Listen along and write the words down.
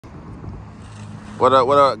What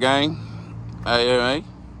up, gang? Hey.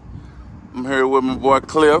 I'm here with my boy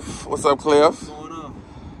Cliff. What's up, Cliff? What's going on?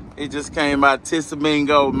 He just came out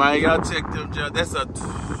Tissamingo, man. Y'all check them, that's a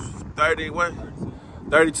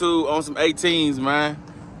 32 on some 18s, man.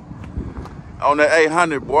 On that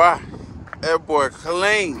 800, boy. That boy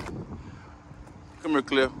clean. Come here,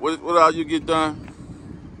 Cliff. What all you get done?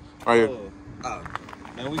 Right here.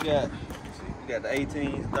 Man, we got the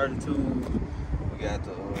 18s, 32s. We got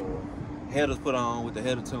the headers put on with the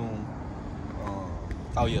header tune.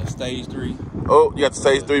 Oh yeah, stage 3. Oh, you got the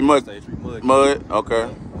stage 3 mud. Stage 3 mud. Mud, okay.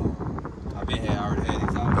 I already had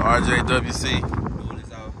this out. The RJWC. Doing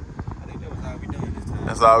this out. I think that was all we done this time.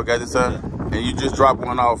 That's all we got this time? Yeah. And you just dropped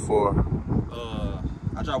one off for?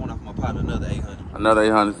 I dropped one off for my partner, another 800. Another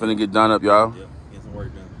 800, finna get done up, y'all. Yep, get some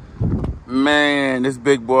work done. Man, this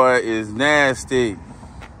big boy is nasty.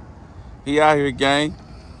 He out here, gang.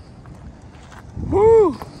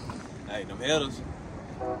 Woo. Hey, them headers.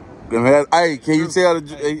 Hey, can you tell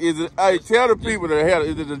tell the people that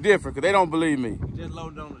is it different? Cause they don't believe me. We just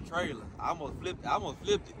loaded on the trailer. I almost flipped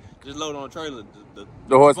it. Just loaded on the trailer.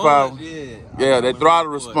 The horsepower. Sponge, yeah. Yeah, that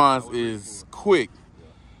throttle response is quick.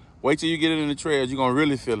 Wait till you get it in the trails. You're gonna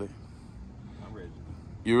really feel it. I'm ready.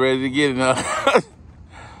 You ready to get it now?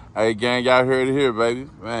 Hey, gang, y'all heard it here, baby.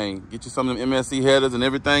 Man, get you some of them MSC headers and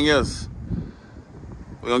everything else.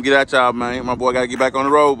 We're gonna get at y'all, man. My boy gotta get back on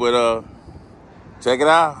the road, but check it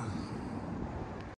out.